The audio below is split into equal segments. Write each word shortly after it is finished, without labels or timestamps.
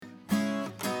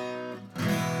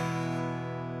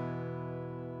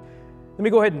Let me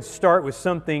go ahead and start with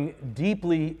something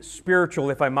deeply spiritual,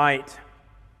 if I might.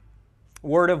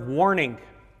 Word of warning.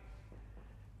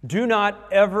 Do not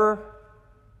ever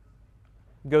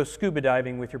go scuba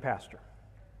diving with your pastor.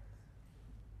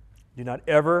 Do not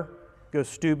ever go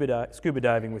scuba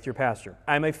diving with your pastor.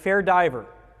 I'm a fair diver,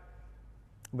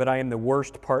 but I am the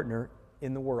worst partner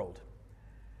in the world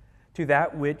to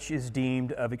that which is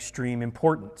deemed of extreme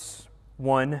importance.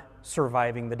 1,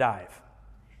 surviving the dive.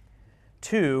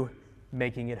 2,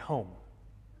 making it home.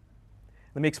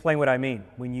 Let me explain what I mean.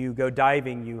 When you go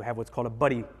diving, you have what's called a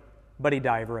buddy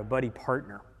diver, a buddy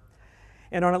partner.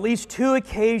 And on at least 2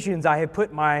 occasions, I have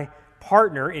put my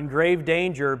partner in grave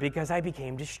danger because I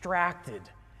became distracted.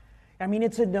 I mean,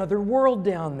 it's another world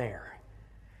down there.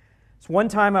 So one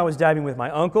time I was diving with my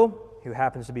uncle, who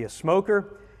happens to be a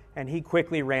smoker, and he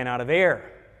quickly ran out of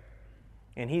air.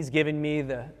 And he's giving me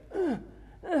the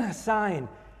sign,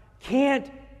 can't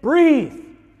breathe,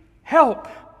 help,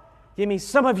 give me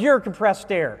some of your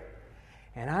compressed air.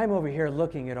 And I'm over here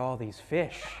looking at all these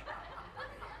fish.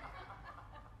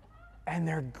 And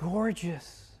they're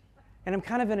gorgeous. And I'm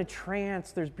kind of in a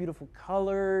trance. There's beautiful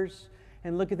colors.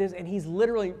 And look at this. And he's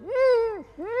literally...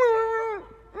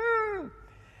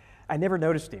 I never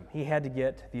noticed him. He had to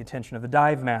get the attention of the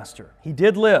dive master. He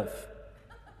did live.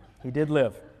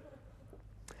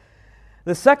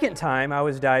 The second time I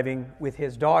was diving with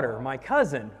his daughter, my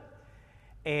cousin.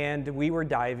 And we were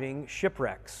diving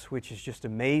shipwrecks, which is just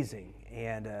amazing.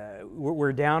 And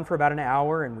we're down for about an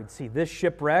hour, and we'd see this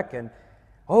shipwreck, and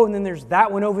then there's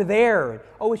that one over there. And,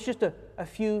 it's just a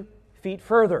few feet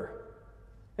further.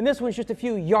 And this one's just a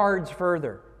few yards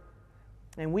further.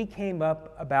 And we came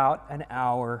up about an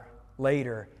hour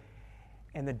later,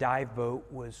 and the dive boat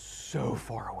was so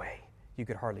far away, you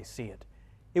could hardly see it.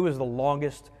 It was the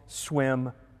longest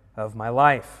swim of my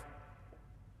life.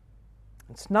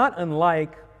 It's not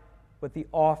unlike what the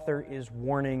author is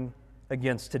warning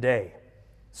against today.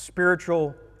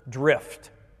 Spiritual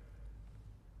drift.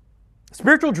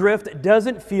 Spiritual drift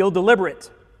doesn't feel deliberate.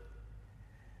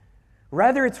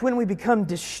 Rather, it's when we become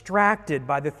distracted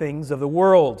by the things of the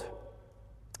world.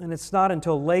 And it's not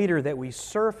until later that we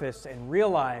surface and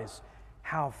realize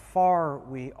how far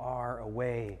we are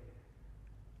away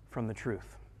from the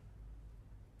truth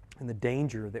and the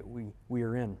danger that we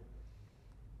are in.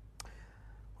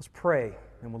 Let's pray,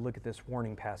 and we'll look at this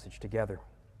warning passage together.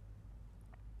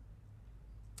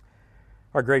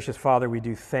 Our gracious Father, we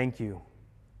do thank you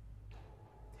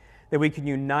that we can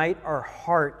unite our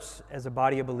hearts as a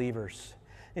body of believers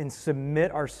and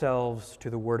submit ourselves to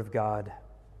the Word of God.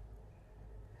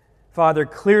 Father,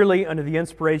 clearly under the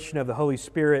inspiration of the Holy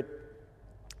Spirit,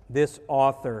 this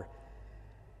author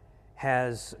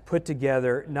has put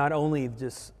together not only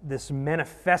this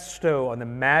manifesto on the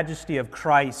majesty of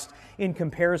Christ in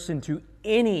comparison to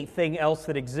anything else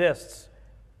that exists,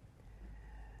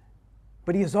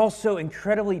 but he is also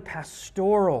incredibly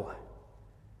pastoral.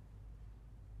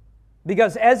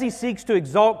 Because as he seeks to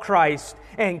exalt Christ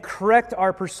and correct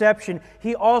our perception,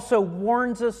 he also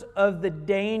warns us of the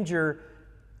danger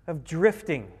of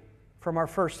drifting from our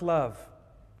first love,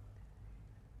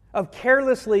 of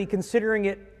carelessly considering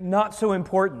it not so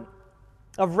important,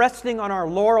 of resting on our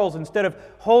laurels instead of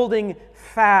holding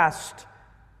fast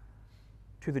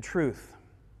to the truth.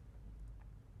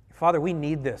 Father, we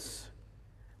need this.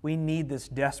 We need this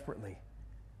desperately.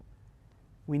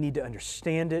 We need to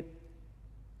understand it.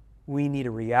 We need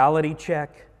a reality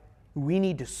check. We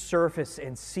need to surface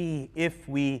and see if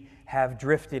we have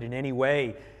drifted in any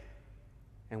way,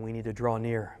 and we need to draw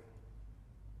near.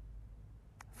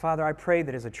 Father, I pray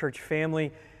that as a church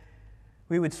family,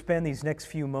 we would spend these next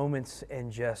few moments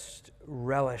and just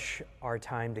relish our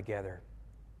time together.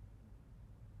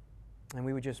 And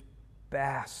we would just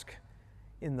bask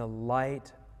in the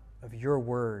light of your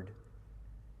word.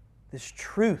 This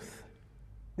truth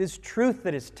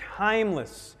that is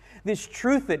timeless, this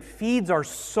truth that feeds our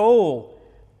soul.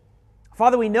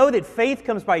 Father, we know that faith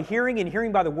comes by hearing, and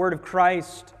hearing by the word of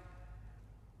Christ.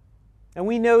 And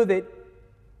we know that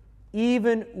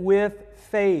even with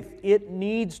faith, it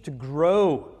needs to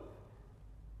grow.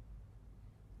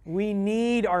 We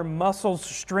need our muscles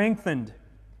strengthened.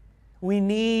 We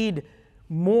need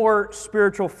more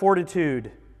spiritual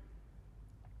fortitude.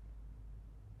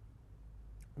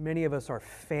 Many of us are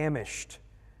famished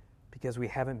because we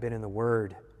haven't been in the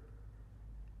Word.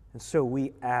 And so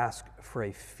we ask for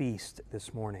a feast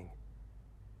this morning.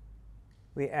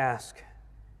 We ask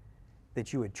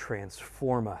that you would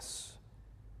transform us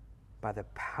by the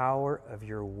power of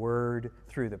your Word,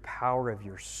 through the power of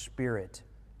your Spirit.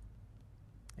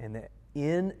 And that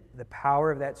in the power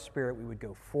of that Spirit we would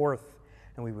go forth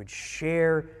and we would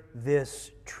share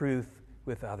this truth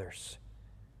with others.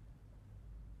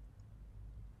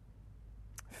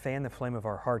 Fan the flame of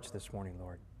our hearts this morning,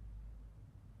 Lord.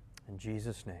 In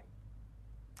Jesus' name,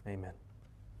 amen.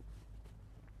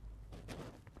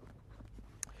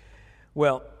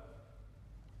 Well,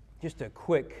 just a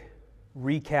quick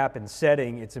recap and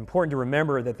setting. It's important to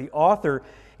remember that the author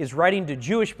is writing to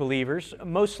Jewish believers,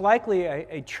 most likely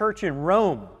a church in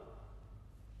Rome.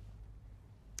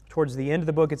 Towards the end of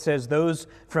the book, it says, "Those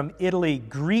from Italy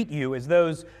greet you," as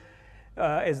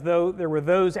though there were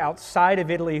those outside of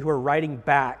Italy who are writing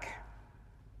back.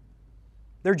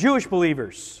 They're Jewish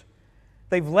believers.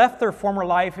 They've left their former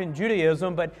life in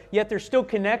Judaism, but yet there's still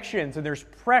connections and there's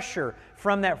pressure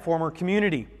from that former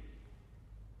community.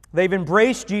 They've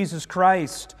embraced Jesus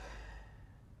Christ,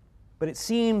 but it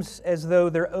seems as though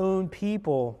their own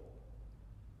people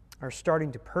are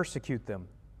starting to persecute them.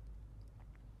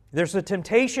 There's a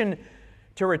temptation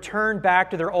to return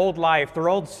back to their old life, their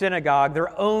old synagogue,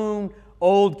 their own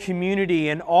old community,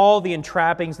 and all the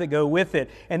entrappings that go with it.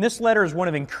 And this letter is one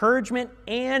of encouragement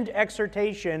and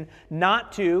exhortation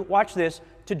not to, watch this,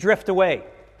 to drift away.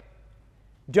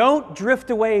 Don't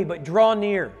drift away, but draw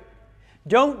near.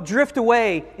 Don't drift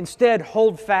away, instead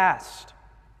hold fast.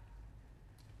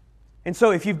 And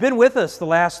so if you've been with us the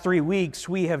last 3 weeks,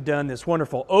 we have done this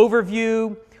wonderful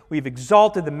overview. We've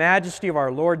exalted the majesty of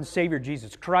our Lord and Savior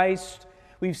Jesus Christ.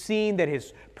 We've seen that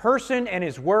His person and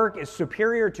His work is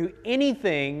superior to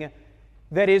anything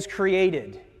that is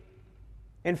created.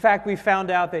 In fact, we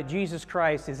found out that Jesus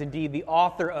Christ is indeed the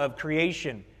author of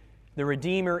creation. The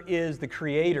Redeemer is the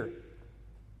Creator.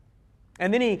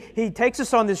 And then he takes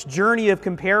us on this journey of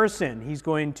comparison. He's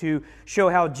going to show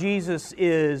how Jesus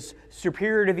is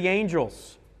superior to the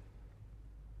angels,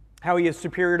 how He is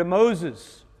superior to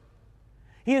Moses.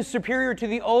 He is superior to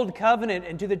the Old Covenant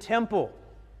and to the temple.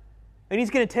 And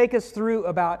He's going to take us through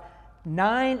about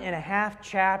 9.5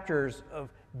 chapters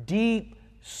of deep,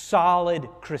 solid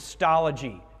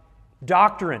Christology,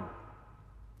 doctrine,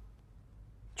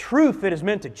 truth that is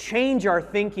meant to change our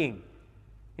thinking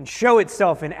and show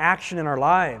itself in action in our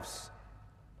lives.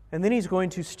 And then He's going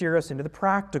to steer us into the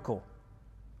practical.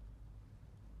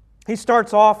 He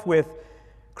starts off with,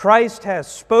 Christ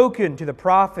has spoken to the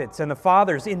prophets and the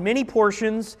fathers in many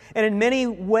portions and in many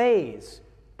ways.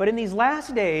 But in these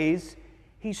last days,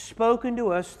 He's spoken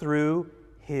to us through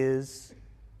His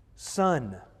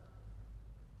Son.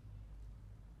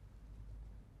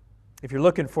 If you're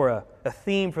looking for a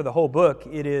theme for the whole book,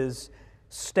 it is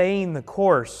staying the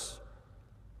course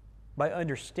by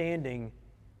understanding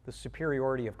the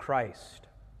superiority of Christ.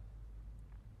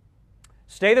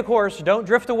 Stay the course, don't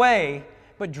drift away,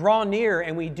 but draw near,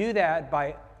 and we do that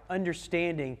by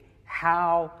understanding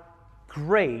how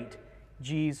great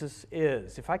Jesus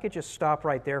is. If I could just stop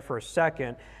right there for a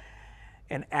second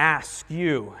and ask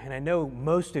you, and I know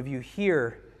most of you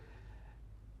here,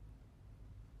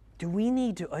 do we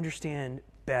need to understand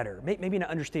better? Maybe not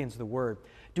understands the word.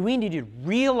 Do we need to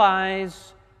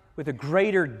realize with a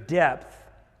greater depth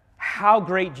how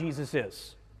great Jesus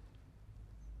is?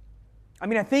 I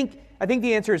mean, I think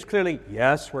the answer is clearly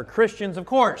yes, we're Christians, of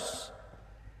course.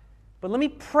 But let me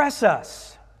press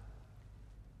us.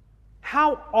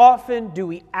 How often do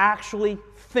we actually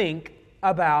think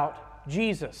about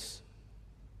Jesus?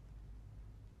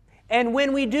 And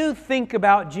when we do think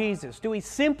about Jesus, do we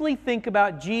simply think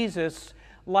about Jesus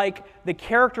like the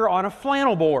character on a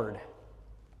flannel board?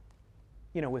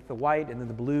 You know, with the white and then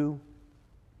the blue,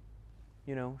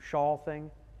 shawl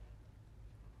thing?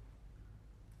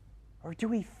 Or do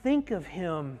we think of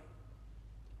Him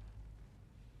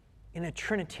in a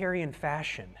Trinitarian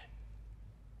fashion,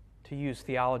 to use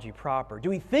theology proper? Do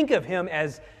we think of Him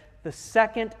as the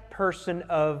second person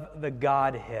of the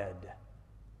Godhead?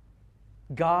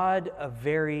 God, a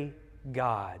very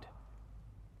God,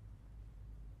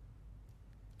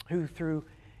 who through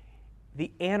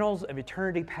the annals of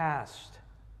eternity past,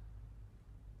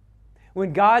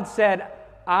 when God said,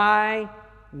 I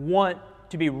want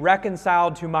to be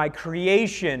reconciled to my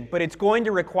creation, but it's going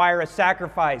to require a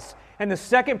sacrifice. And the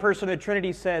second person of the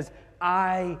Trinity says,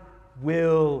 I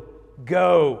will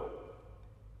go.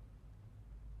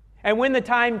 And when the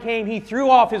time came, He threw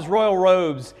off His royal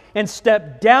robes and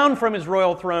stepped down from His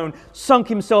royal throne, sunk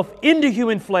Himself into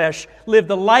human flesh, lived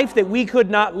the life that we could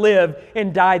not live,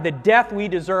 and died the death we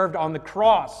deserved on the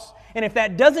cross. And if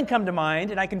that doesn't come to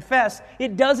mind, and I confess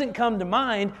it doesn't come to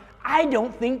mind, I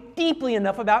don't think deeply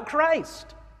enough about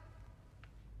Christ.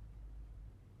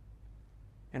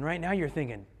 And right now you're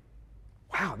thinking,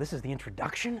 wow, this is the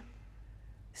introduction?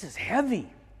 This is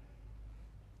heavy.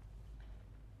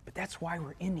 But that's why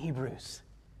we're in Hebrews.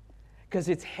 Because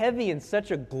it's heavy in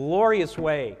such a glorious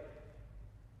way.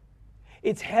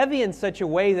 It's heavy in such a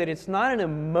way that it's not an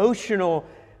emotional,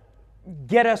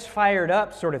 get us fired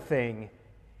up sort of thing.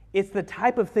 It's the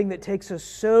type of thing that takes us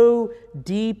so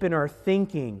deep in our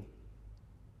thinking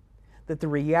that the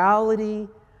reality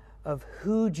of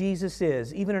who Jesus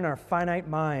is, even in our finite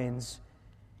minds,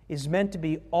 is meant to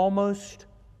be almost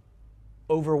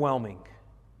overwhelming.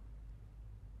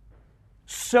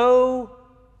 So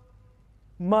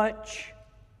much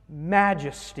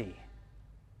majesty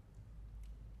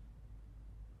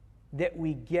that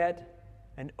we get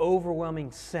an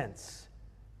overwhelming sense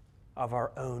of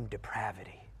our own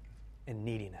depravity and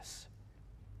neediness.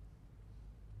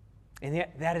 And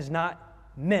yet that is not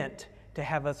meant to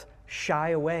have us shy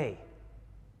away,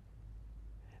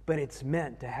 but it's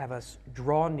meant to have us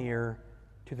draw near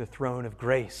to the throne of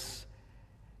grace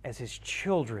as His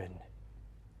children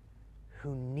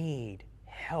who need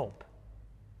help.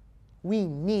 We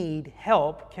need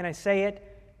help, can I say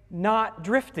it, not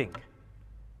drifting.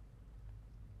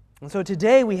 And so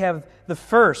today we have the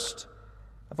first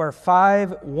of our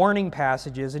 5 warning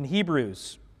passages in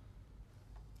Hebrews.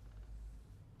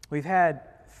 We've had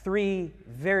 3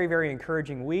 very, very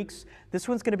encouraging weeks. This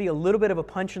one's going to be a little bit of a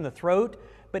punch in the throat,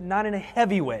 but not in a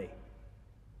heavy way.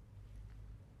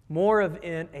 More of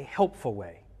in a helpful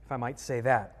way, if I might say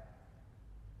that.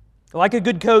 Like a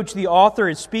good coach, the author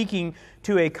is speaking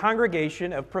to a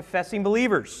congregation of professing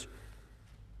believers.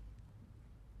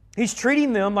 He's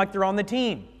treating them like they're on the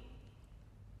team.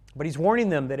 But he's warning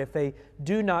them that if they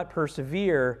do not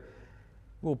persevere,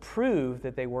 will prove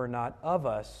that they were not of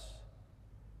us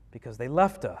because they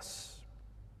left us.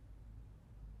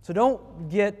 So don't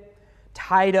get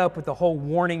tied up with the whole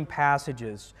warning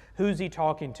passages. Who's he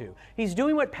talking to? He's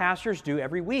doing what pastors do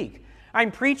every week.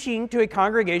 I'm preaching to a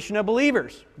congregation of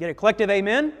believers. Get a collective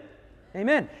amen?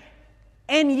 Amen.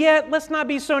 And yet, let's not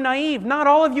be so naive. Not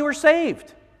all of you are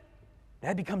saved.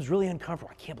 That becomes really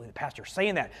uncomfortable. I can't believe the pastor's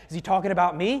saying that. Is he talking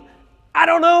about me? I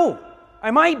don't know.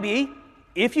 I might be.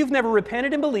 If you've never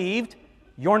repented and believed,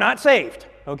 you're not saved,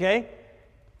 okay?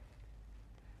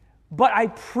 But I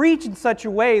preach in such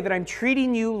a way that I'm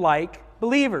treating you like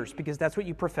believers because that's what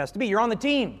you profess to be. You're on the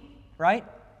team, right?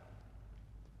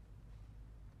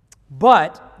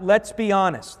 But let's be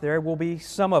honest. There will be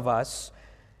some of us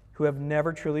who have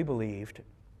never truly believed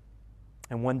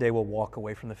and one day will walk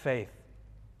away from the faith.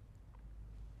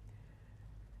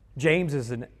 James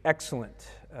is an excellent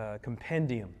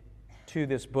compendium to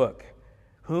this book.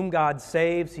 Whom God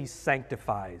saves, He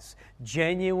sanctifies.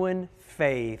 Genuine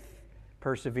faith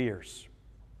perseveres.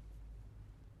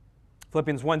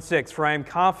 Philippians 1:6, for I am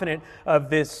confident of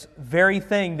this very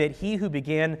thing, that He who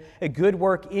began a good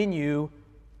work in you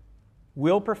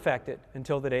will perfect it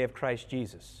until the day of Christ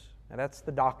Jesus. Now that's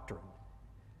the doctrine.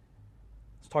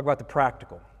 Let's talk about the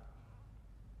practical.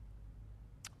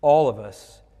 All of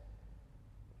us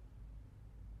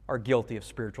are guilty of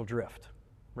spiritual drift,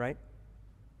 right?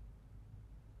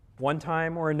 One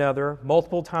time or another,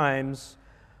 multiple times,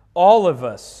 all of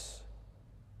us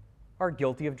are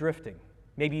guilty of drifting.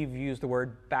 Maybe you've used the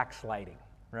word backsliding,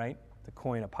 right? To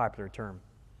coin a popular term.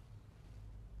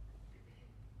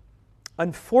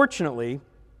 Unfortunately,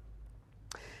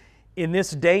 in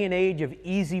this day and age of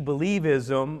easy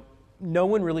believism, no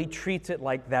one really treats it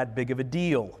like that big of a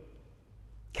deal.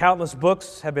 Countless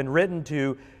books have been written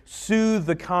to soothe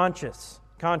the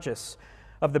conscience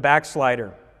of the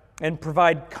backslider and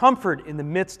provide comfort in the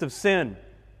midst of sin,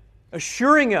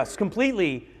 assuring us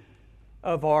completely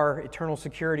of our eternal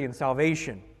security and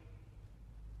salvation.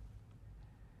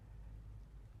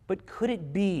 But could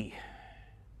it be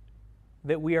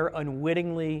that we are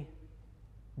unwittingly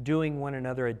doing one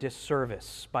another a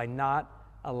disservice by not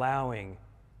allowing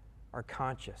our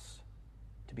conscience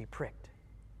to be pricked?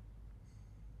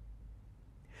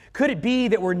 Could it be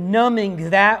that we're numbing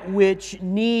that which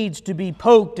needs to be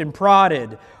poked and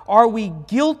prodded? Are we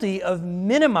guilty of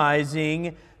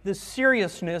minimizing the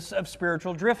seriousness of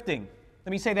spiritual drifting?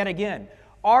 Let me say that again.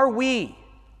 Are we,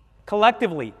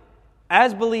 collectively,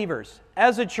 as believers,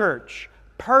 as a church,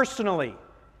 personally,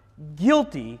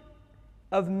 guilty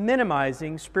of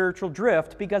minimizing spiritual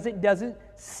drift because it doesn't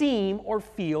seem or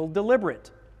feel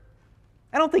deliberate?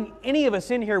 I don't think any of us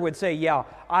in here would say, yeah,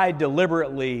 I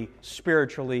deliberately,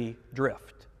 spiritually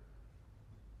drift.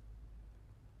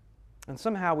 And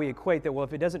somehow we equate that, well,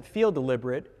 if it doesn't feel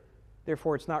deliberate,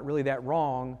 therefore it's not really that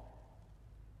wrong,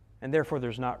 and therefore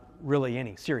there's not really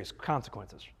any serious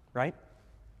consequences, right?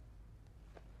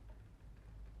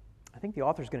 I think the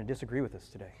author's going to disagree with us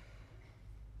today.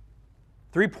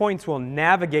 3 points will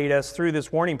navigate us through this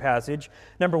warning passage.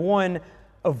 Number 1,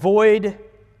 avoid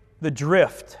the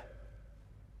drift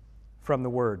from the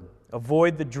Word.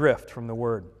 Avoid the drift from the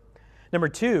Word. Number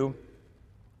 2,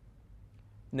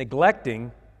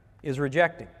 Neglecting is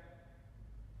rejecting.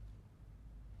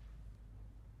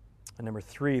 And number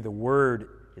 3, the Word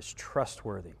is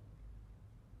trustworthy.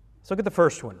 Let's look at the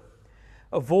first one.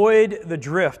 Avoid the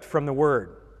drift from the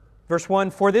Word. Verse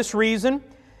 1, for this reason,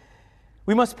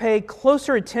 we must pay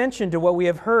closer attention to what we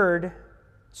have heard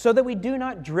so that we do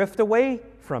not drift away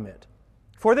from it.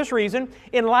 For this reason,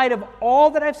 in light of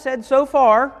all that I've said so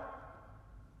far,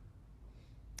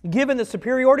 given the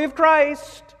superiority of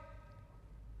Christ,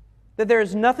 that there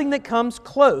is nothing that comes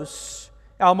close,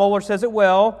 Al Mohler says it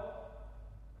well,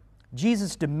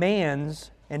 Jesus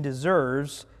demands and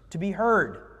deserves to be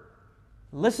heard.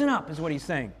 Listen up is what he's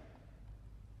saying.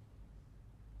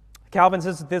 Calvin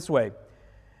says it this way,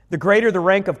 the greater the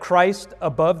rank of Christ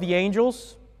above the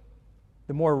angels,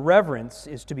 the more reverence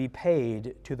is to be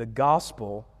paid to the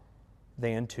gospel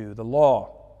than to the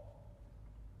law.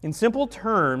 In simple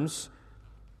terms,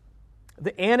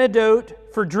 the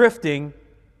antidote for drifting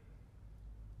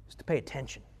is to pay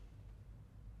attention,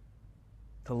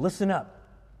 to listen up.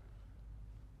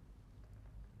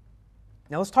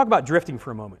 Now let's talk about drifting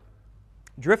for a moment.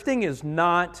 Drifting is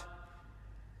not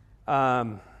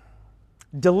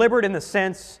deliberate in the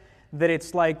sense that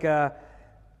it's like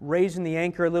raising the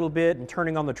anchor a little bit and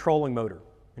turning on the trolling motor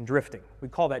and drifting. We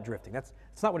call that drifting. That's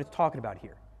not what it's talking about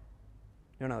here.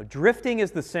 No. Drifting is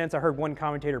the sense, I heard one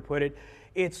commentator put it,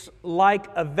 it's like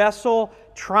a vessel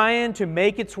trying to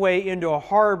make its way into a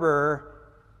harbor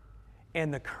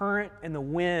and the current and the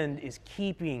wind is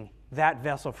keeping that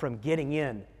vessel from getting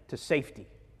in to safety.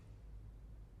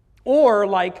 Or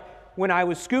like when I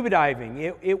was scuba diving,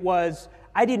 it was,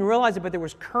 I didn't realize it, but there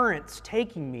was currents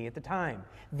taking me at the time.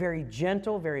 Very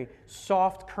gentle, very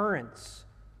soft currents.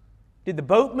 Did the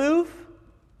boat move?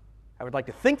 I would like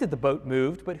to think that the boat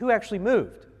moved, but who actually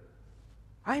moved?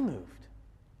 I moved.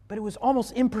 But it was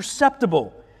almost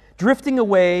imperceptible, drifting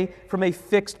away from a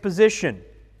fixed position.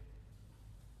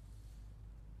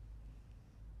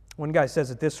 One guy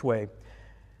says it this way,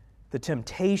 the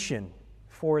temptation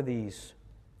for these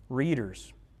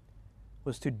readers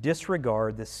was to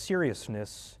disregard the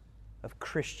seriousness of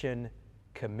Christian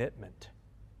commitment.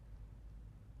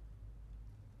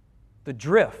 The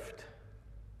drift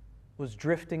was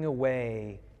drifting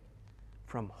away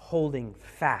from holding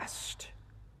fast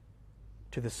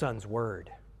to the Son's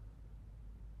Word.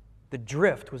 The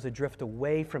drift was a drift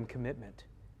away from commitment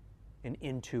and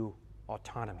into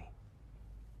autonomy.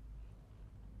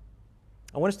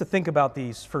 I want us to think about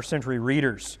these first century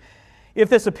readers. If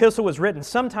this epistle was written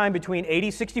sometime between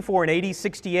AD 64 and AD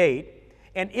 68,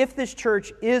 and if this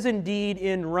church is indeed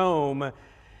in Rome,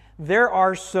 there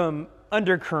are some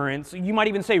undercurrents, you might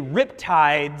even say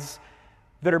riptides,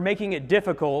 that are making it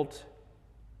difficult,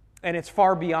 and it's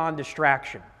far beyond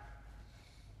distraction.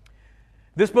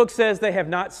 This book says they have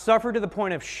not suffered to the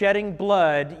point of shedding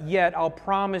blood, yet I'll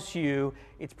promise you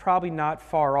it's probably not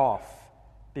far off,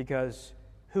 because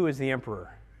who is the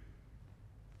emperor?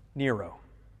 Nero.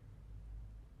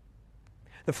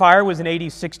 The fire was in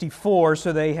AD 64,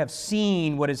 so they have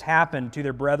seen what has happened to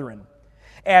their brethren.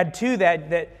 Add to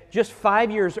that just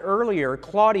 5 years earlier,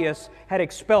 Claudius had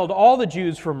expelled all the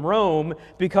Jews from Rome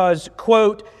because,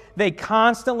 quote, they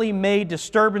constantly made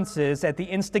disturbances at the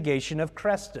instigation of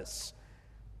Chrestus.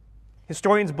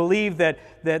 Historians believe that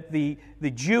the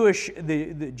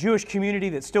Jewish community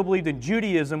that still believed in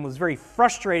Judaism was very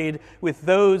frustrated with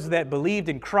those that believed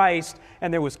in Christ,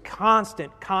 and there was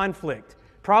constant conflict,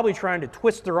 probably trying to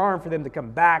twist their arm for them to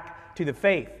come back to the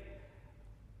faith.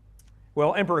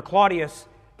 Well, Emperor Claudius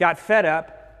got fed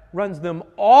up, runs them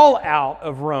all out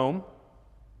of Rome.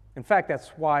 In fact, that's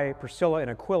why Priscilla and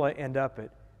Aquila end up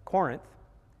at Corinth.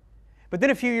 But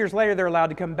then a few years later, they're allowed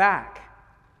to come back.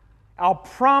 I'll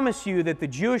promise you that the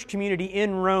Jewish community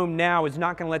in Rome now is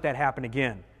not going to let that happen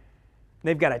again.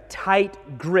 They've got a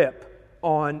tight grip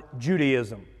on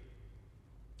Judaism.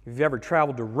 If you've ever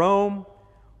traveled to Rome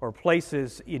or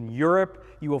places in Europe,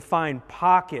 you will find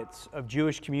pockets of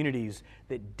Jewish communities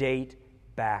that date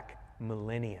back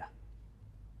millennia.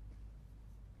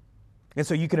 And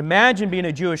so you can imagine being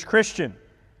a Jewish Christian.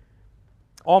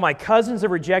 All my cousins have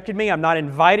rejected me. I'm not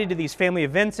invited to these family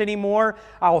events anymore.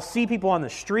 I'll see people on the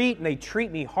street and they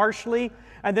treat me harshly.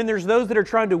 And then there's those that are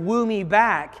trying to woo me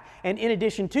back. And in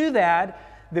addition to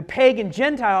that, the pagan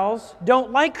Gentiles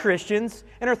don't like Christians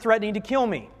and are threatening to kill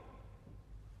me.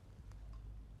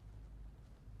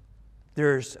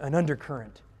 There's an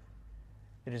undercurrent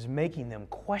that is making them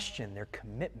question their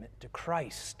commitment to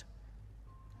Christ.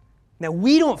 Now,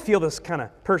 we don't feel this kind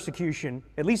of persecution,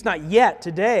 at least not yet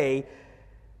today,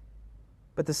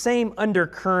 but the same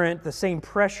undercurrent, the same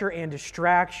pressure and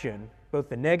distraction, both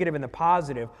the negative and the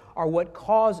positive, are what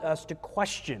cause us to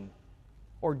question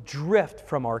or drift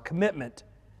from our commitment.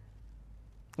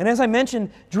 And as I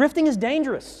mentioned, drifting is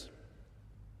dangerous.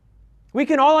 We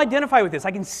can all identify with this.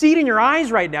 I can see it in your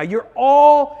eyes right now. You're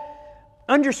all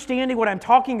understanding what I'm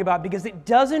talking about because it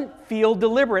doesn't feel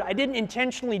deliberate. I didn't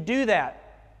intentionally do that.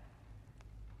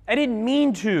 I didn't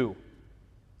mean to.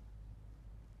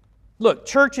 Look,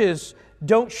 churches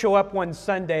don't show up one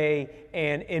Sunday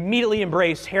and immediately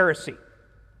embrace heresy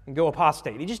and go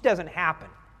apostate. It just doesn't happen.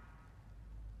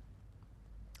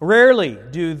 Rarely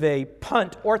do they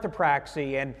punt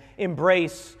orthopraxy and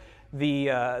embrace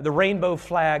the rainbow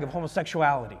flag of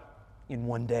homosexuality in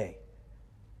one day.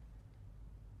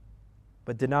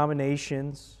 But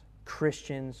denominations,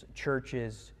 Christians,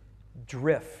 churches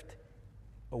drift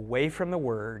away from the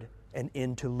Word and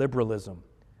into liberalism,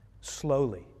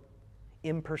 slowly,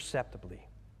 imperceptibly,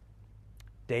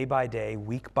 day by day,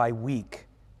 week by week.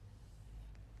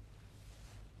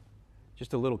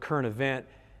 Just a little current event.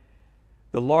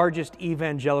 The largest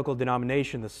evangelical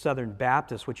denomination, the Southern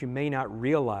Baptists, which you may not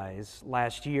realize,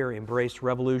 last year embraced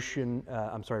resolution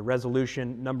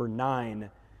number 9,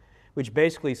 which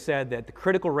basically said that the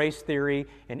critical race theory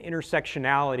and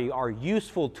intersectionality are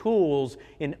useful tools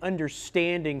in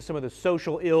understanding some of the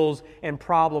social ills and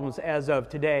problems as of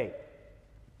today.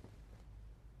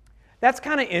 That's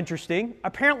kind of interesting.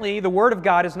 Apparently, the Word of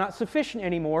God is not sufficient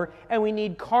anymore, and we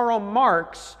need Karl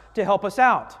Marx to help us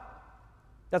out.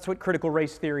 That's what critical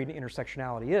race theory and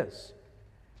intersectionality is.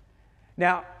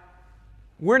 Now,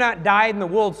 we're not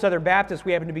dyed-in-the-wool Southern Baptists.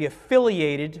 We happen to be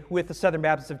affiliated with the Southern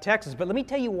Baptists of Texas. But let me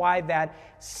tell you why that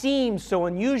seems so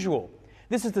unusual.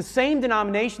 This is the same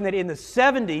denomination that in the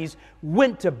 70s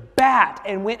went to bat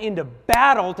and went into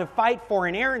battle to fight for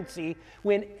inerrancy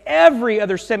when every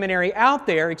other seminary out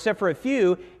there, except for a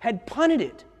few, had punted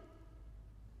it.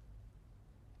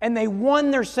 And they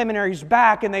won their seminaries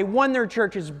back, and they won their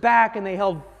churches back, and they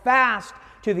held fast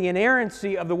to the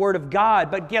inerrancy of the Word of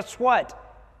God. But guess what?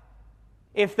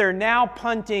 If they're now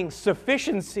punting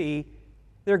sufficiency,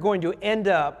 they're going to end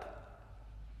up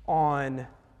on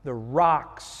the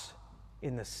rocks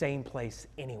in the same place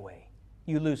anyway.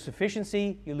 You lose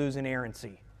sufficiency, you lose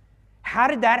inerrancy. How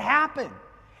did that happen?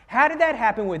 How did that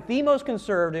happen with the most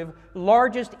conservative,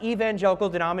 largest evangelical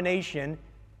denomination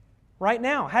right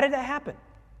now? How did that happen?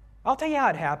 I'll tell you how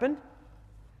it happened.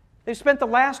 They've spent the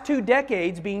last 2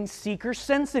 decades being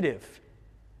seeker-sensitive.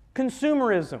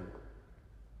 Consumerism.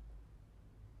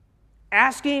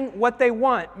 Asking what they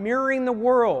want, mirroring the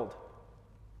world.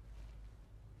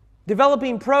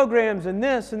 Developing programs and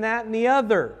this and that and the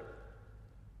other.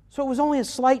 So it was only a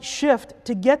slight shift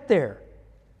to get there.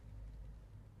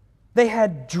 They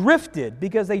had drifted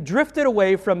because they drifted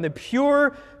away from the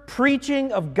pure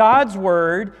preaching of God's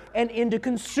Word and into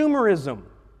consumerism.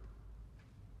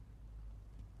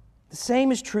 The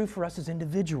same is true for us as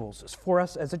individuals, as for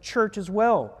us as a church as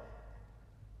well.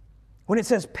 When it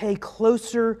says pay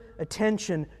closer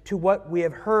attention to what we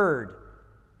have heard.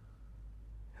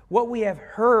 What we have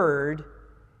heard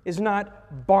is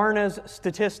not Barna's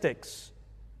statistics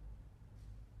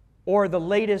or the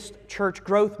latest church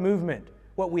growth movement.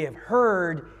 What we have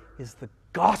heard is the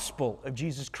gospel of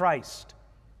Jesus Christ.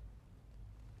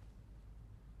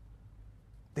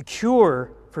 The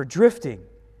cure for drifting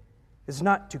is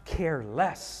not to care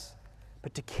less,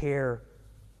 but to care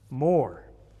more.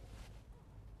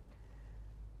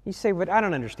 You say, but I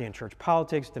don't understand church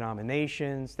politics,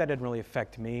 denominations. That doesn't really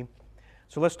affect me.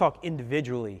 So let's talk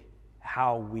individually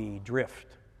how we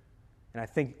drift. And I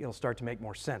think it'll start to make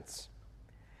more sense.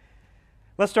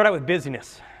 Let's start out with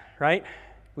busyness, right?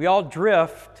 We all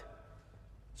drift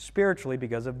spiritually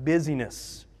because of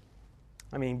busyness.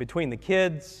 I mean, between the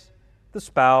kids, the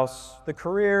spouse, the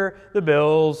career, the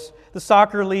bills, the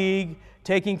soccer league,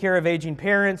 taking care of aging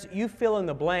parents, you fill in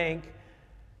the blank,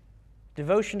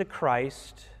 devotion to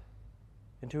Christ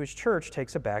and to His church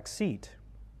takes a back seat.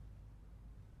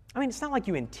 I mean, it's not like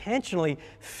you intentionally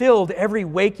filled every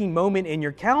waking moment in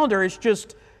your calendar. It's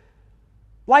just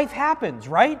life happens,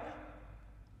 right?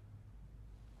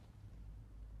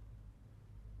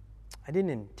 I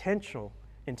didn't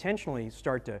intentionally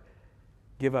start to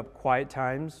give up quiet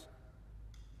times.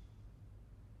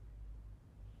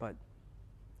 But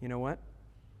you know what?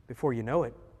 Before you know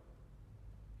it,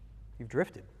 you've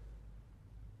drifted.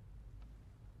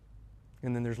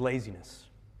 And then there's laziness.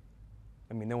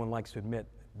 I mean, no one likes to admit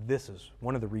this is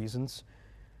one of the reasons.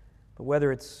 But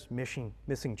whether it's missing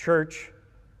church,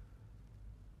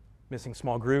 missing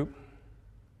small group,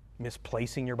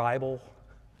 misplacing your Bible,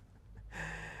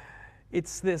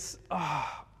 it's this,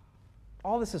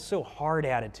 all this is so hard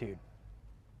attitude.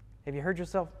 Have you heard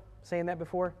yourself saying that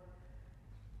before?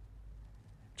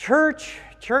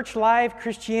 church life,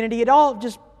 Christianity,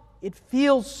 it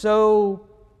feels so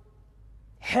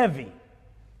heavy.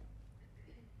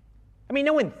 I mean,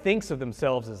 no one thinks of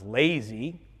themselves as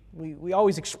lazy. We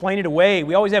always explain it away.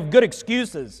 We always have good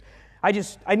excuses. I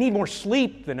need more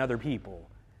sleep than other people.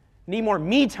 I need more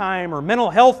me time or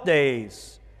mental health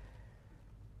days.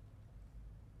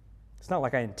 It's not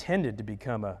like I intended to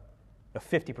become a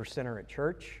 50%er at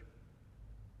church.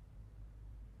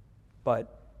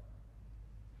 But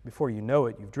before you know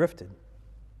it, you've drifted.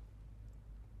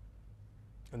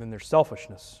 And then there's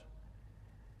selfishness.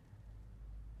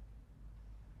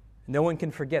 No one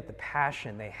can forget the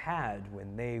passion they had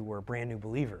when they were a brand new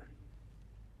believer.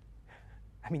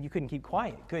 I mean, you couldn't keep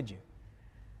quiet, could you?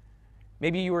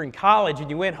 Maybe you were in college and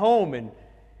you went home and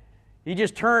you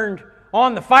just turned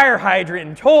on the fire hydrant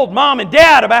and told mom and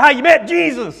dad about how you met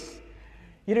Jesus.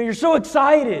 You know, you're so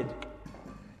excited.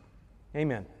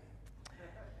 Amen.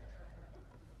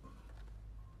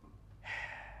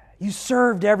 You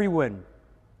served everyone.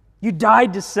 You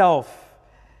died to self.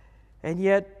 And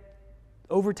yet,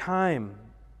 over time,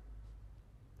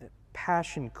 that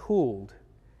passion cooled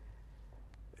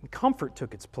and comfort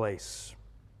took its place,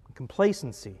 and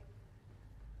complacency.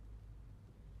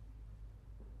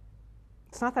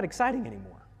 It's not that exciting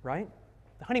anymore, right?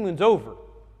 The honeymoon's over.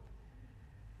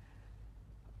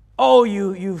 Oh,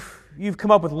 you've come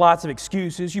up with lots of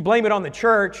excuses. You blame it on the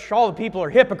church. All the people are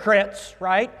hypocrites,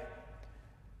 right?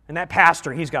 And that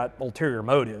pastor, he's got ulterior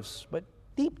motives. But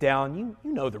deep down, you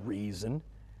know the reason.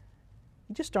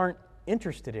 You just aren't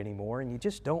interested anymore, and you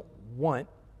just don't want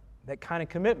that kind of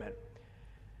commitment.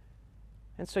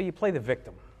 And so you play the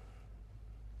victim.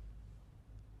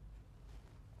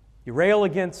 You rail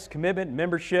against commitment and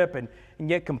membership and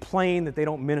yet complain that they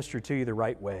don't minister to you the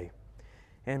right way.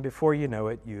 And before you know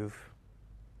it, you've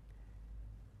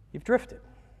drifted.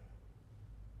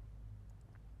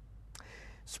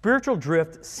 Spiritual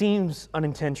drift seems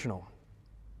unintentional,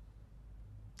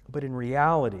 but in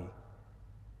reality,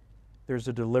 there's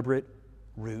a deliberate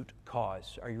root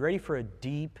cause. Are you ready for a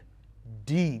deep,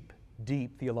 deep,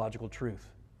 deep theological truth?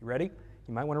 You ready?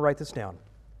 You might want to write this down.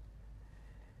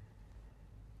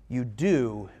 You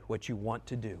do what you want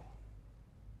to do.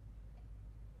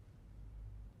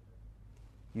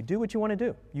 You do what you want to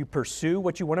do. You pursue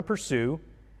what you want to pursue.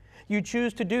 You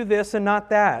choose to do this and not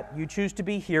that. You choose to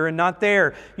be here and not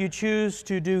there. You choose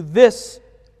to do this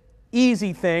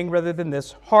easy thing rather than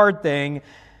this hard thing.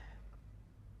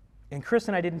 And Chris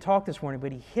and I didn't talk this morning,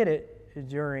 but he hit it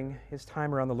during his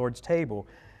time around the Lord's table.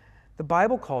 The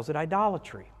Bible calls it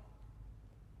idolatry.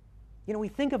 You know, we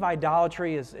think of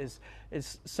idolatry as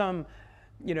some,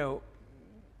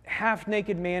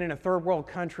 half-naked man in a third world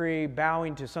country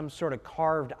bowing to some sort of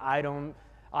carved idol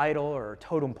or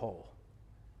totem pole.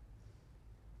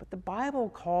 But the Bible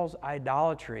calls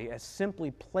idolatry as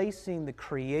simply placing the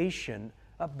creation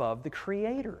above the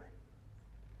Creator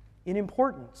in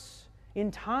importance,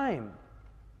 in time,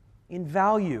 in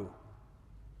value.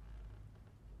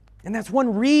 And that's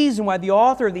one reason why the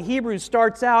author of the Hebrews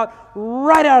starts out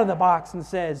right out of the box and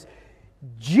says,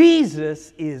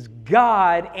 Jesus is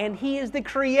God and He is the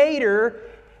Creator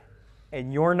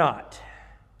and you're not.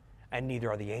 And neither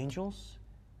are the angels,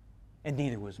 and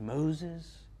neither was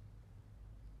Moses.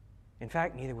 In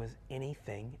fact, neither was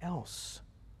anything else.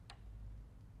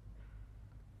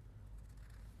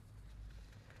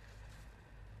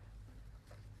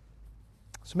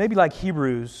 So maybe like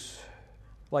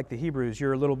the Hebrews,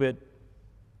 you're a little bit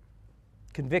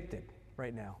convicted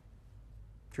right now.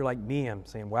 If you're like me, I'm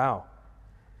saying, wow,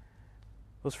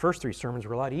 those first 3 sermons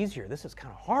were a lot easier. This is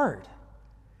kind of hard.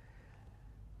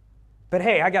 But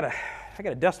hey, I gotta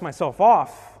dust myself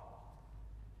off.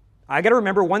 I got to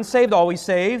remember, once saved, always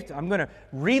saved. I'm going to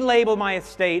relabel my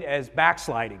estate as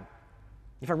backsliding.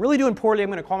 If I'm really doing poorly, I'm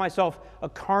going to call myself a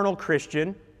carnal Christian.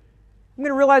 I'm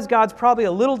going to realize God's probably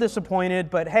a little disappointed,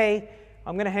 but hey,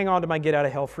 I'm going to hang on to my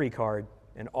get-out-of-hell-free card,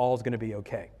 and all's going to be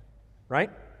okay. Right?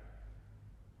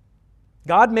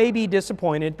 God may be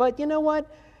disappointed, but you know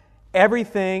what?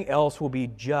 Everything else will be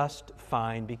just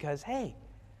fine because, hey,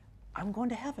 I'm going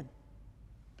to heaven.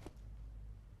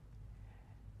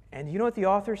 And you know what the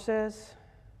author says?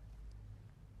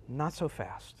 Not so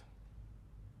fast.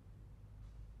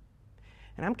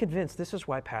 And I'm convinced this is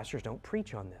why pastors don't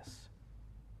preach on this.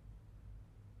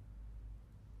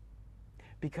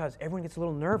 Because everyone gets a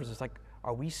little nervous. It's like,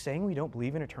 are we saying we don't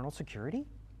believe in eternal security?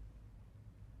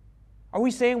 Are we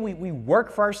saying we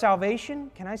work for our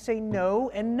salvation? Can I say no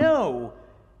and no?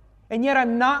 And yet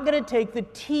I'm not going to take the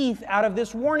teeth out of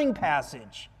this warning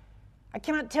passage. I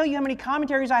cannot tell you how many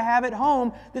commentaries I have at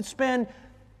home that spend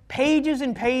pages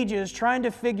and pages trying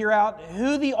to figure out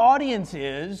who the audience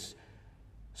is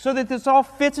so that this all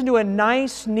fits into a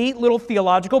nice, neat little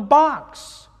theological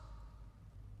box.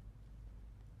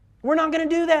 We're not going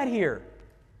to do that here.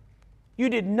 You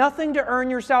did nothing to earn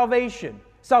your salvation.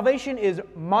 Salvation is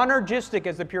monergistic,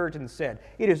 as the Puritans said.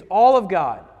 It is all of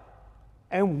God.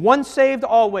 And once saved,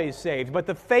 always saved. But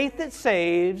the faith that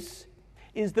saves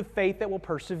is the faith that will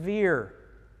persevere.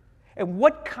 And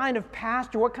what kind of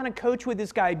pastor, what kind of coach would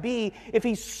this guy be if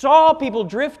he saw people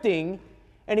drifting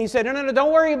and he said, no,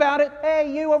 don't worry about it.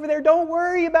 Hey, you over there, don't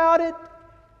worry about it.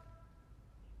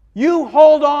 You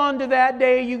hold on to that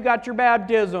day you got your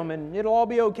baptism and it'll all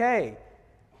be okay.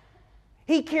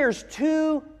 He cares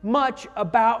too much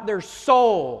about their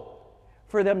soul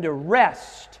for them to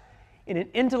rest in an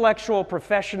intellectual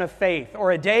profession of faith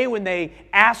or a day when they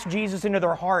ask Jesus into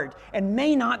their heart and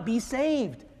may not be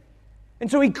saved. And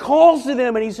so he calls to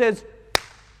them and he says,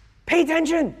 pay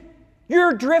attention,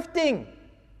 you're drifting.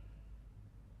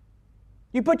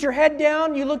 You put your head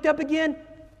down, you looked up again,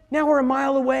 now we're a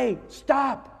mile away.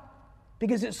 Stop,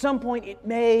 because at some point it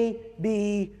may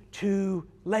be too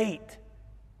late.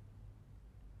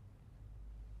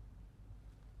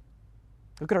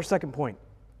 Look at our second point.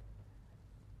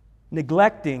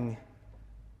 Neglecting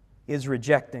is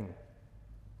rejecting.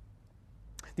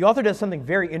 The author does something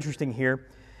very interesting here.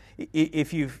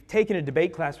 If you've taken a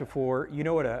debate class before, you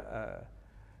know what a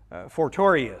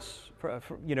fortiori is.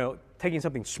 Taking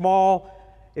something small.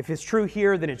 If it's true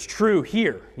here, then it's true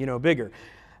here, bigger.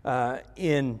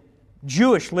 In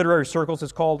Jewish literary circles,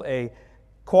 it's called a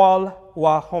kol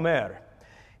vachomer.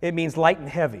 It means light and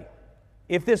heavy.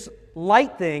 If this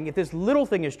light thing, if this little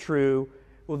thing is true,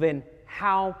 well then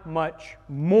how much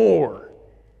more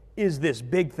is this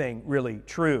big thing really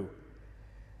true?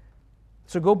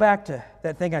 So go back to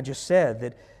that thing I just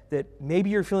said, that maybe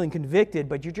you're feeling convicted,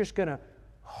 but you're just going to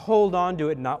hold on to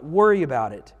it and not worry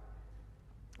about it.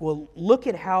 Well, look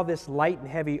at how this light and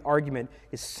heavy argument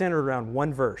is centered around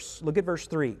one verse. Look at verse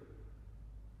 3.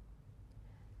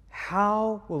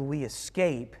 How will we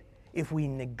escape if we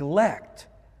neglect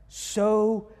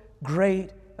so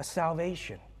great a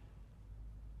salvation?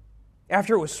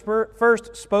 After it was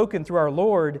first spoken through our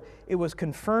Lord, it was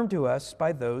confirmed to us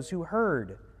by those who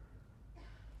heard.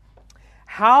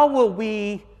 How will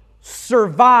we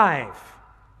survive?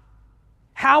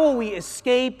 How will we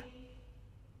escape?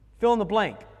 Fill in the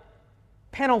blank.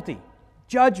 Penalty,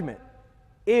 judgment,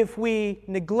 if we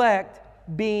neglect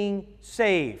being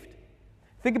saved.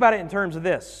 Think about it in terms of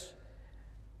this.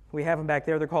 We have them back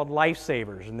there. They're called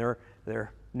lifesavers, and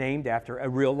they're named after a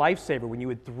real lifesaver when you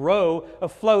would throw a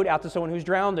float out to someone who's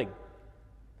drowning.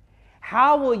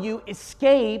 How will you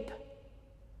escape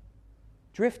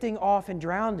drifting off and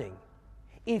drowning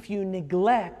if you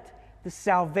neglect the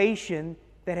salvation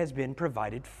that has been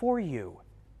provided for you?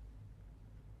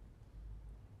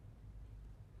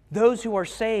 Those who are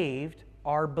saved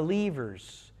are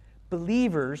believers.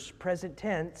 Believers, present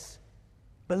tense,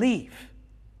 believe.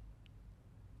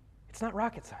 It's not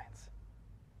rocket science.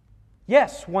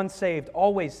 Yes, once saved,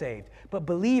 always saved, but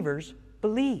believers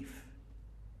believe.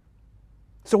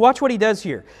 So watch what he does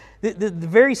here. The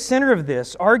very center of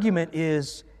this argument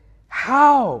is,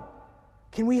 how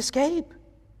can we escape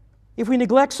if we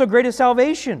neglect so great a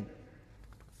salvation?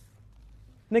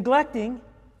 Neglecting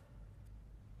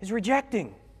is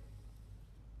rejecting.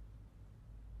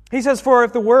 He says, for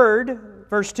if the word,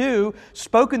 verse 2,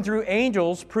 spoken through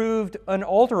angels proved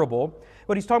unalterable,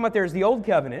 what he's talking about there is the Old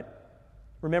Covenant.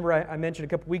 Remember, I mentioned a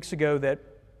couple weeks ago that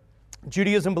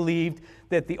Judaism believed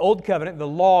that the Old Covenant, the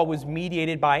law, was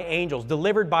mediated by angels,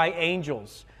 delivered by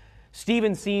angels.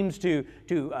 Stephen seems to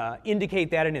indicate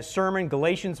that in his sermon.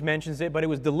 Galatians mentions it, but it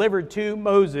was delivered to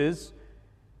Moses,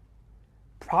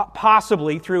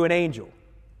 possibly through an angel.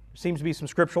 There seems to be some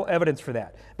scriptural evidence for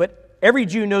that. But every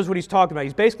Jew knows what he's talking about.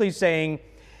 He's basically saying,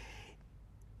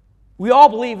 we all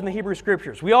believe in the Hebrew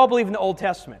Scriptures. We all believe in the Old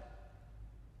Testament.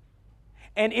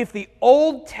 And if the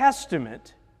Old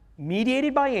Testament,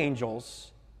 mediated by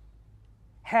angels,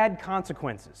 had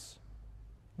consequences,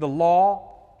 the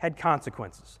law had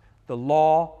consequences. The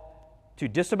law, to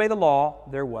disobey the law,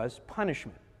 there was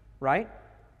punishment, right?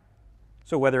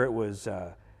 So whether it was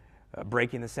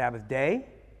breaking the Sabbath day,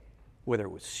 whether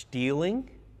it was stealing,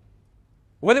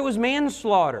 whether it was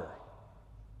manslaughter,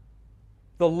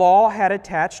 the law had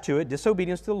attached to it,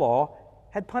 disobedience to the law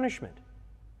had punishment.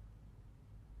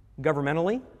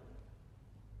 Governmentally,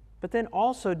 but then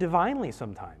also divinely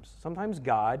sometimes. Sometimes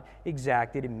God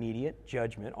exacted immediate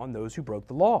judgment on those who broke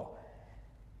the law.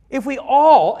 If we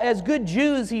all, as good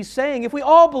Jews, he's saying, if we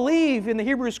all believe in the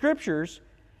Hebrew Scriptures,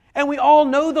 and we all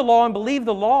know the law and believe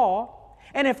the law,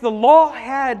 And if the law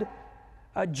had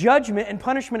judgment and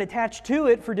punishment attached to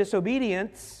it for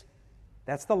disobedience,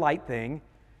 that's the light thing.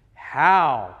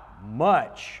 How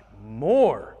much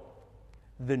more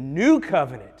the new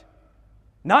covenant,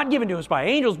 not given to us by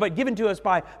angels, but given to us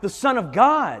by the Son of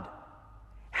God,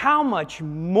 how much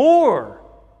more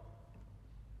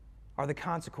are the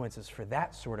consequences for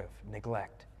that sort of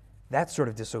neglect, that sort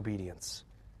of disobedience?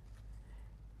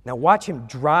 Now watch him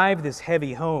drive this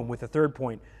heavy home with the third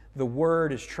point. The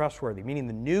Word is trustworthy, meaning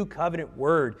the new covenant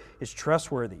Word is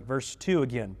trustworthy. Verse 2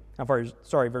 again.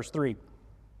 Verse 3.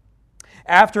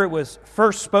 After it was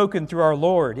first spoken through our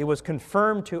Lord, it was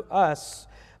confirmed to us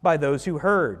by those who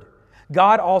heard.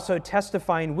 God also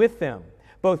testifying with them,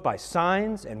 both by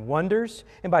signs and wonders,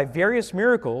 and by various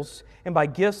miracles, and by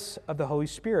gifts of the Holy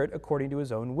Spirit according to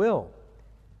His own will.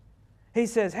 He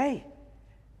says, hey,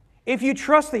 if you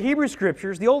trust the Hebrew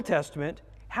Scriptures, the Old Testament,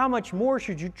 how much more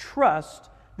should you trust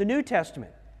the New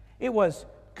Testament? It was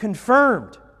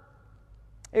confirmed.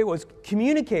 It was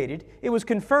communicated, it was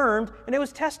confirmed, and it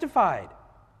was testified.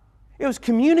 It was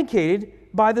communicated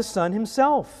by the Son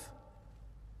Himself.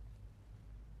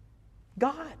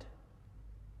 God.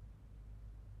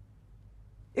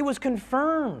 It was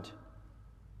confirmed.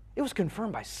 It was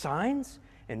confirmed by signs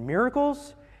and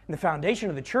miracles. In the foundation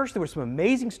of the church, there was some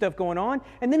amazing stuff going on.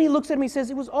 And then he looks at me and says,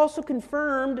 it was also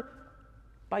confirmed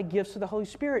by gifts of the Holy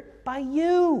Spirit. By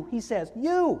you, he says,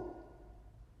 you.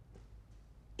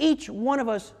 Each one of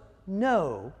us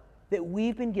know that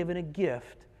we've been given a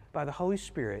gift by the Holy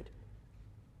Spirit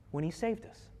when He saved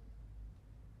us.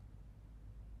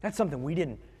 That's something we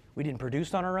didn't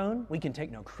produce on our own. We can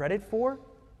take no credit for.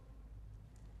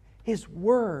 His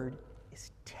Word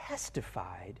is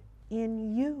testified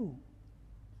in you.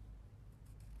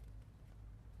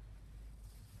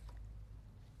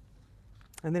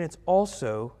 And then it's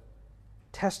also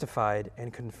testified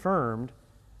and confirmed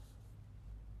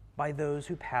by those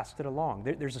who passed it along.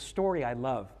 There's a story I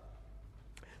love.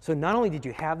 So not only did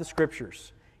you have the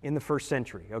Scriptures in the first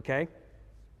century, okay?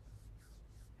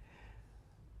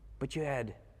 But you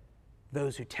had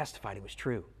those who testified it was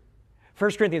true.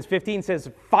 1 Corinthians 15 says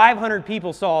 500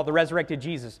 people saw the resurrected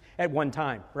Jesus at one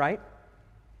time, right?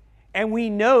 And we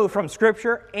know from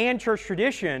Scripture and church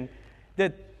tradition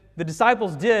that the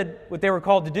disciples did what they were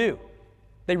called to do.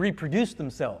 They reproduced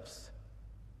themselves.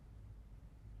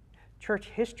 Church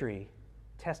history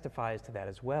testifies to that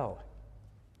as well.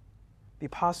 The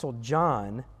Apostle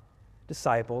John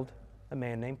discipled a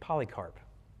man named Polycarp.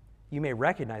 You may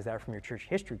recognize that from your church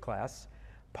history class.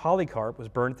 Polycarp was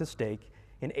burned at the stake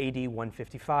in AD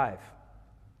 155.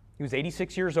 He was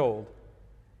 86 years old.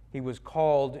 He was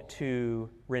called to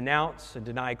renounce and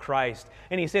deny Christ.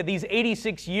 And he said, these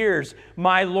 86 years,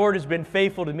 my Lord has been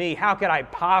faithful to me. How could I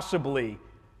possibly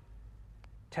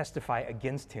testify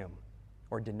against Him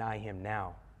or deny Him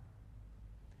now?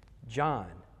 John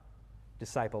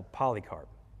discipled Polycarp.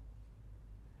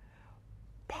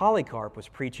 Polycarp was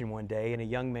preaching one day, and a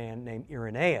young man named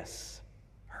Irenaeus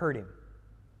heard him.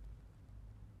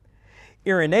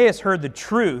 Irenaeus heard the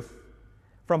truth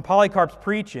from Polycarp's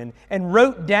preaching and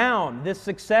wrote down this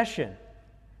succession.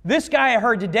 This guy I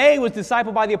heard today was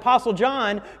discipled by the Apostle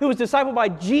John, who was discipled by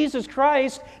Jesus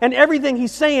Christ, and everything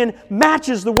he's saying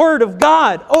matches the Word of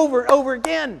God over and over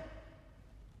again.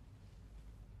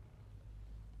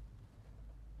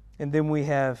 And then we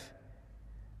have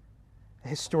a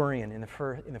historian in the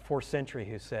 4th century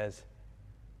who says,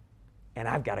 and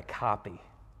I've got a copy,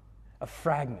 a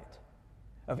fragment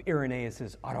of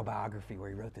Irenaeus' autobiography where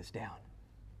he wrote this down.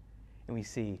 And we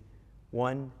see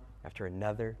one after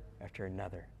another after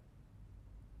another.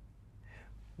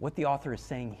 What the author is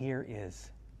saying here is,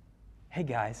 hey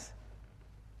guys,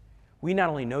 we not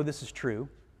only know this is true,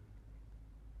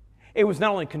 it was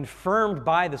not only confirmed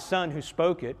by the Son who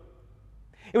spoke it,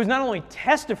 it was not only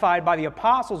testified by the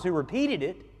apostles who repeated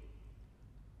it,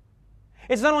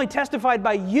 it's not only testified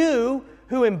by you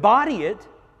who embody it,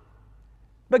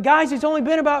 but guys, it's only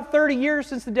been about 30 years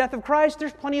since the death of Christ.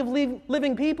 There's plenty of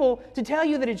living people to tell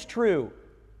you that it's true.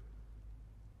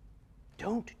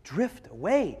 Don't drift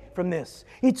away from this.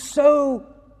 It's so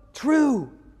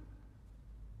true.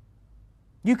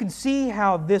 You can see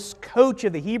how this coach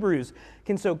of the Hebrews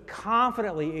can so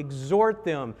confidently exhort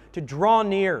them to draw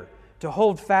near, to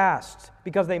hold fast,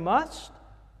 because they must?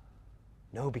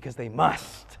 No, because they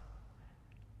must.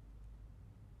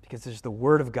 Because there's the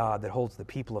Word of God that holds the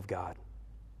people of God.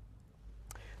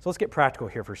 So let's get practical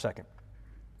here for a second.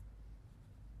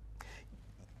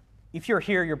 If you're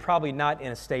here, you're probably not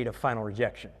in a state of final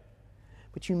rejection,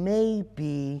 but you may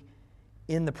be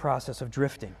in the process of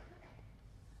drifting.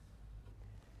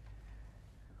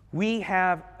 We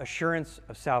have assurance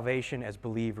of salvation as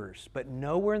believers, but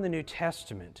nowhere in the New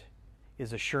Testament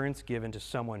is assurance given to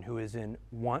someone who is in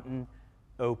wanton,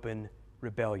 open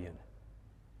rebellion.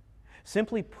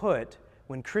 Simply put,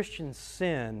 when Christians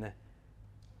sin,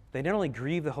 they not only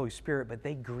grieve the Holy Spirit, but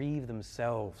they grieve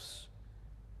themselves.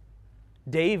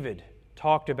 David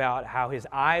talked about how his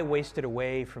eye wasted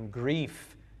away from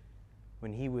grief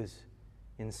when he was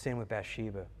in sin with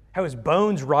Bathsheba, how his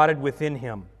bones rotted within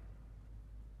him.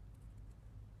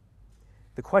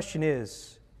 The question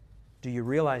is, do you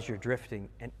realize you're drifting,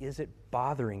 and is it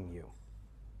bothering you?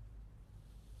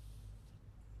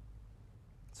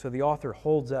 So the author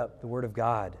holds up the Word of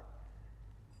God,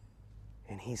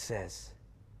 and he says,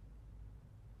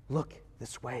 look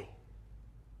this way.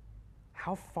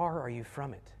 How far are you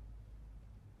from it?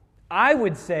 I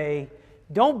would say,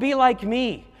 don't be like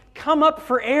me. Come up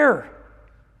for air.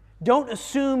 Don't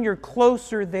assume you're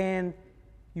closer than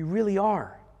you really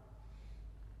are.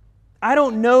 I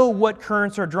don't know what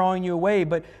currents are drawing you away,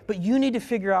 but you need to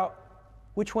figure out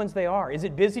which ones they are. Is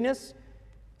it busyness?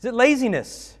 Is it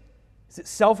laziness? Is it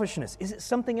selfishness? Is it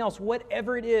something else?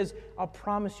 Whatever it is, I'll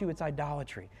promise you it's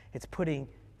idolatry. It's putting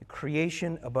the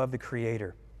creation above the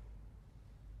Creator.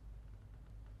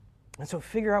 And so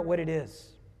figure out what it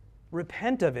is.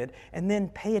 Repent of it, and then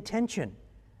pay attention.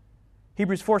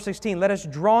 Hebrews 4:16, let us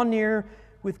draw near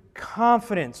with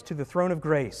confidence to the throne of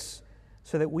grace,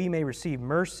 so that we may receive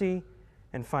mercy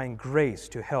and find grace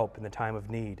to help in the time of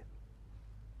need.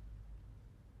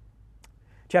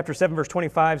 Chapter 7, verse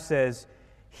 25 says,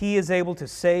 He is able to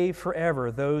save forever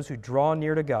those who draw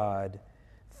near to God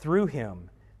through Him,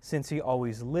 since He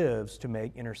always lives to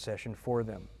make intercession for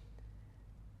them.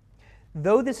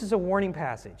 Though this is a warning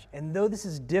passage, and though this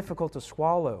is difficult to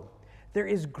swallow, there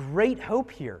is great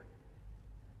hope here,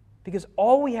 because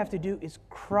all we have to do is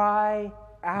cry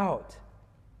out.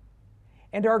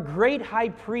 And our great high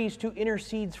priest who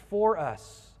intercedes for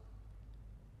us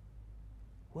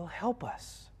will help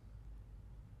us.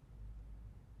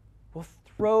 Will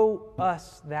throw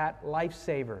us that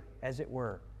lifesaver, as it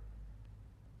were.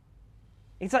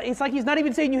 It's like He's not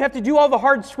even saying you have to do all the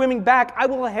hard swimming back. I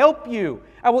will help you.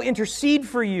 I will intercede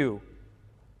for you.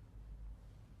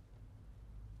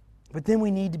 But then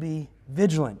we need to be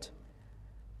vigilant.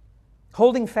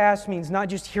 Holding fast means not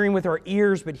just hearing with our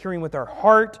ears, but hearing with our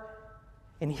heart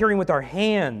and hearing with our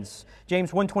hands.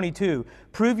 James 1:22,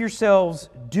 prove yourselves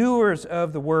doers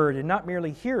of the word and not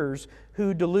merely hearers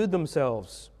who delude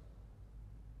themselves.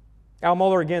 Al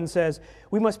Mohler again says,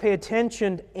 we must pay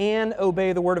attention and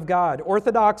obey the Word of God.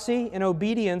 Orthodoxy and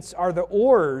obedience are the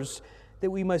oars that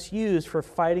we must use for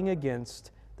fighting against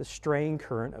the straying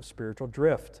current of spiritual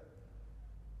drift.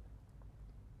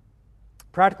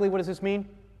 Practically, what does this mean?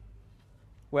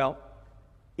 Well,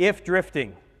 if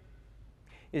drifting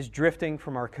is drifting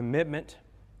from our commitment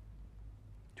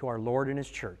to our Lord and His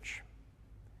church,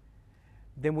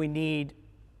 then we need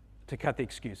to cut the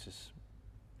excuses.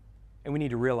 And we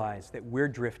need to realize that we're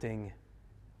drifting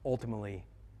ultimately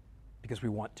because we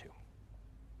want to.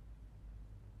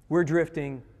 We're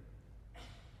drifting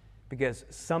because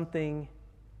something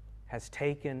has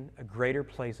taken a greater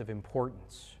place of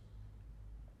importance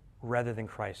rather than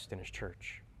Christ and His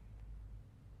church.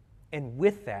 And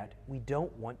with that, we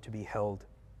don't want to be held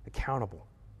accountable.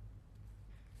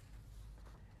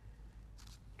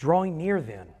 Drawing near,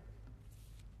 then,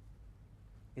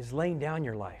 is laying down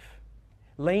your life,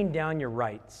 laying down your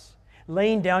rights,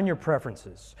 laying down your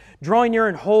preferences. Drawing near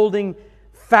and holding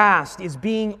fast is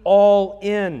being all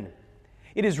in.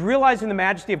 It is realizing the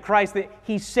majesty of Christ that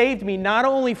He saved me not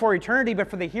only for eternity, but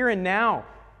for the here and now.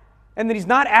 And that He's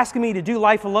not asking me to do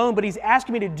life alone, but He's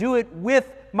asking me to do it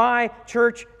with my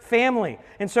church family.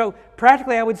 And so,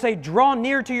 practically, I would say, draw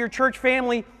near to your church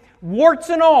family, warts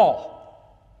and all.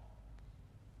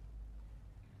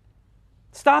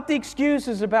 Stop the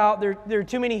excuses about there are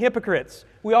too many hypocrites.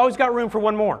 We always got room for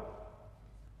one more.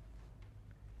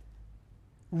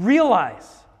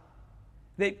 Realize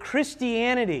that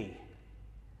Christianity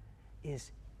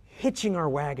is hitching our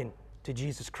wagon to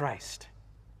Jesus Christ.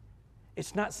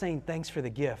 It's not saying thanks for the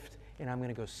gift and I'm going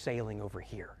to go sailing over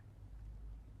here.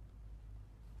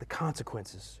 The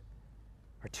consequences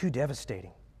are too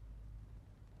devastating.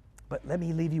 But let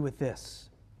me leave you with this.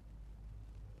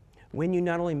 When you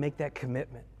not only make that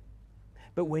commitment,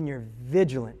 but when you're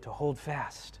vigilant to hold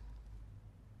fast,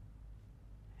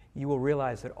 you will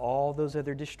realize that all those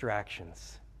other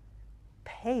distractions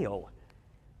pale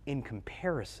in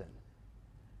comparison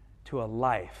to a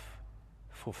life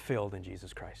fulfilled in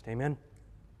Jesus Christ. Amen?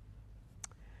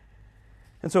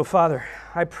 And so, Father,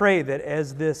 I pray that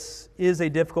as this is a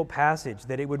difficult passage,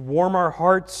 that it would warm our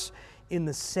hearts in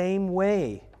the same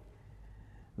way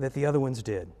that the other ones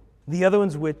did. The other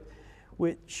ones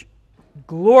which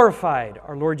glorified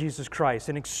our Lord Jesus Christ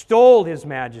and extolled His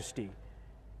majesty.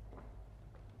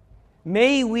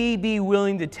 May we be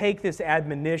willing to take this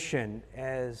admonition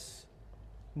as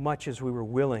much as we were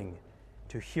willing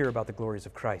to hear about the glories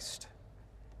of Christ.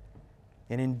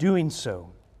 And in doing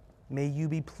so, may you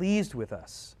be pleased with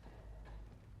us,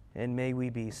 and may we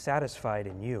be satisfied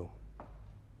in you.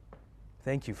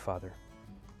 Thank you, Father.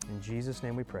 In Jesus'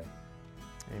 name we pray.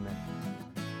 Amen.